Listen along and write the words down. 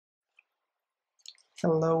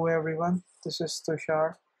Hello everyone, this is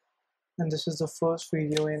Tushar and this is the first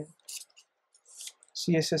video in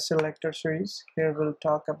CSS Selector series. Here we'll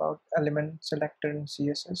talk about element selector in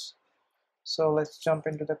CSS. So let's jump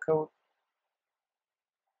into the code.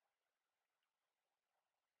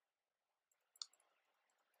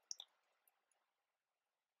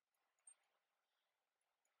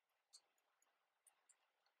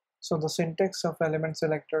 So the syntax of element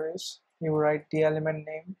selector is you write the element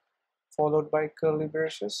name followed by curly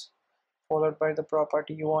braces followed by the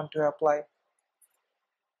property you want to apply.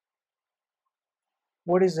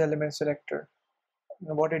 What is the element selector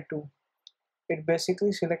and what it do? It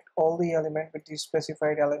basically select all the element with the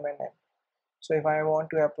specified element name. So if I want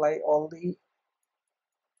to apply all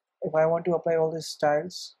these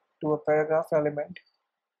styles to a paragraph element,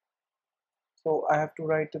 so I have to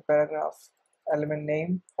write the paragraph element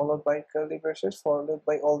name followed by curly braces followed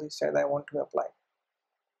by all the styles I want to apply.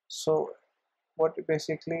 So what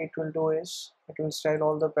basically it will do is it will style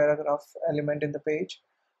all the paragraph element in the page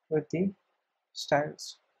with the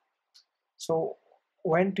styles. So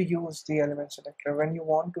when to use the element selector? When you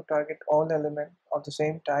want to target all elements of the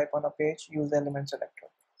same type on a page, use the element selector.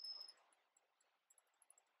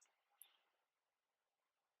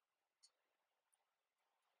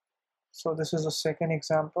 So this is the second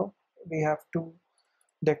example. We have two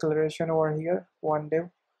declaration over here, one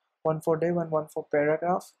for div and one for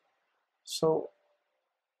paragraph. So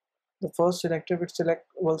the first selector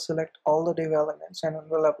will select all the div elements and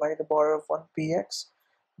will apply the border of 1px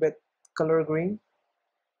with color green,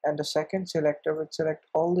 and the second selector will select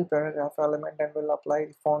all the paragraph element and will apply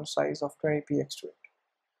the font size of 20px to it.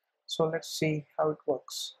 So let's see how it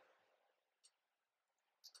works.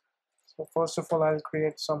 So first of all, I'll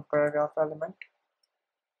create some paragraph element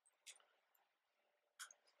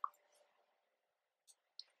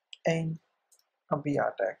and a br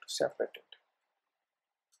tag to separate it.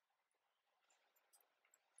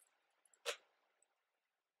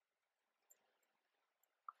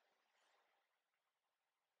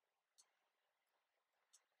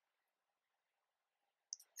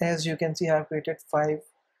 As you can see, I've created 5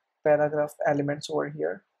 paragraph elements over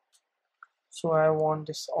here. So I want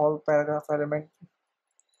this all paragraph element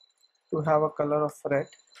to have a color of red,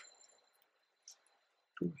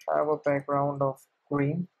 to have a background of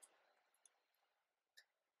green.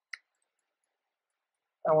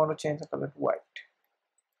 I want to change the color to white.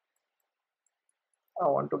 I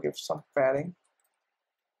want to give some padding.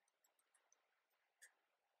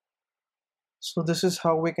 So this is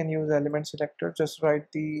how we can use element selector. Just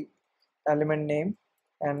write the element name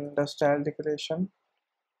and the style declaration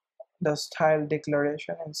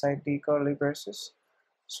inside the curly braces.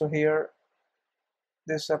 So here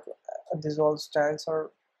these all styles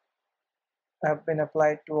have been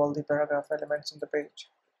applied to all the paragraph elements in the page.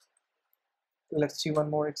 Let's see one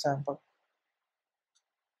more example.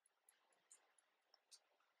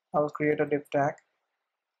 I'll create a div tag,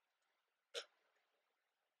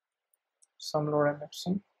 some lorem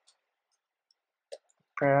ipsum,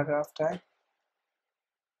 paragraph tag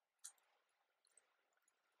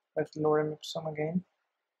with lorem ipsum again.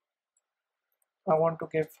 I want to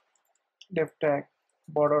give div tag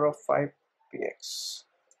border of 5px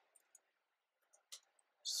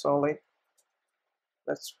solid.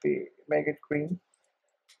 Let's make it green,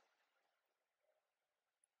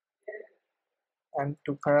 and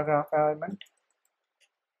to paragraph element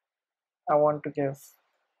I want to give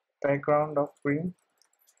background of green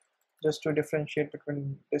just to differentiate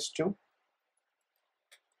between these two.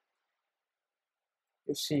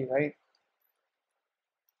 You see, right?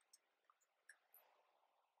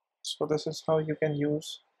 So this is how you can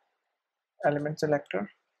use element selector.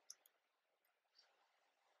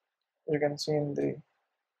 You can see in the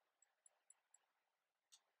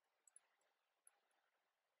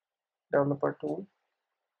developer tool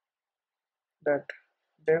that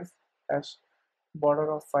div has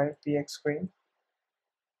border of 5px green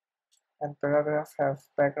and paragraph have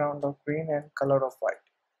background of green and color of white.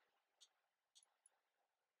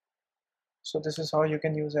 So this is how you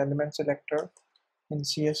can use element selector in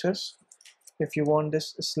CSS. If you want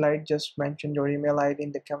this slide, just mention your email ID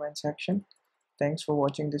in the comment section. Thanks for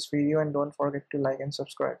watching this video and don't forget to like and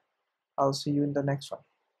subscribe. I'll see you in the next one.